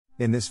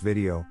In this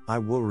video, I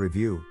will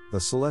review the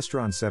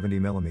Celestron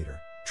 70mm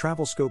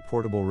Travel Scope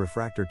Portable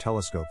Refractor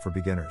Telescope for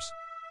Beginners.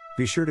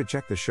 Be sure to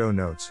check the show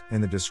notes in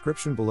the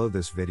description below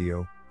this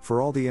video for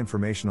all the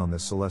information on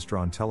this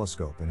Celestron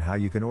telescope and how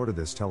you can order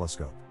this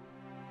telescope.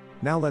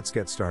 Now let's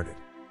get started.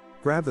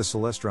 Grab the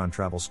Celestron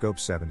Travel Scope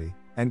 70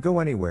 and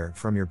go anywhere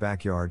from your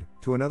backyard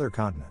to another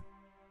continent.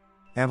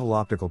 Ample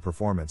optical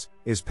performance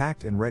is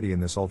packed and ready in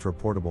this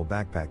ultra-portable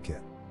backpack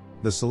kit.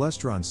 The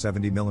Celestron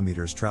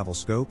 70mm Travel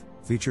Scope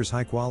features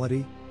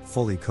high-quality,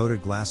 fully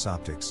coated glass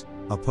optics,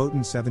 a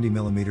potent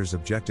 70mm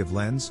objective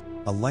lens,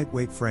 a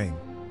lightweight frame,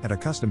 and a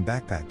custom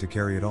backpack to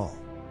carry it all.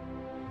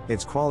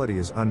 Its quality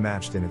is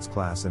unmatched in its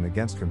class and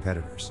against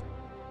competitors.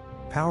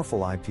 Powerful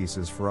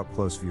eyepieces for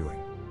up-close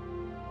viewing.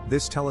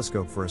 This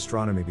telescope for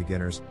astronomy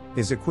beginners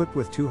is equipped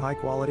with two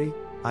high-quality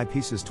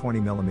eyepieces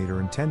 20mm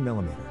and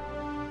 10mm.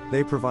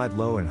 They provide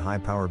low and high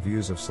power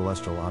views of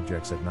celestial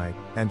objects at night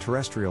and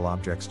terrestrial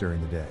objects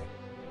during the day.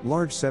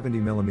 Large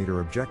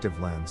 70mm objective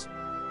lens.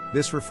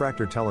 This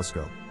refractor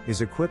telescope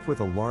is equipped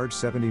with a large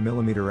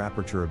 70mm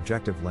aperture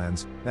objective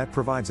lens that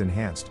provides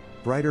enhanced,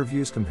 brighter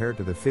views compared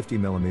to the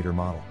 50mm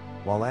model,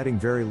 while adding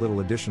very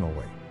little additional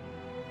weight.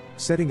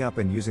 Setting up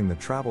and using the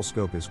travel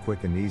scope is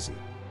quick and easy.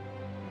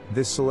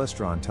 This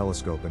Celestron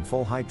telescope and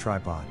full-height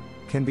tripod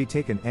can be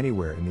taken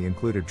anywhere in the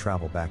included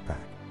travel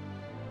backpack.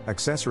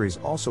 Accessories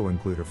also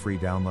include a free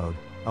download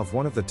of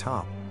one of the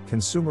top,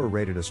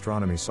 consumer-rated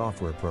astronomy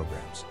software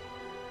programs.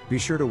 Be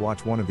sure to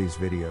watch one of these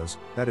videos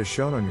that is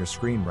shown on your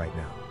screen right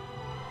now.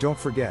 Don't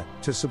forget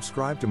to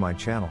subscribe to my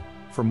channel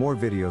for more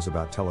videos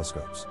about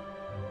telescopes.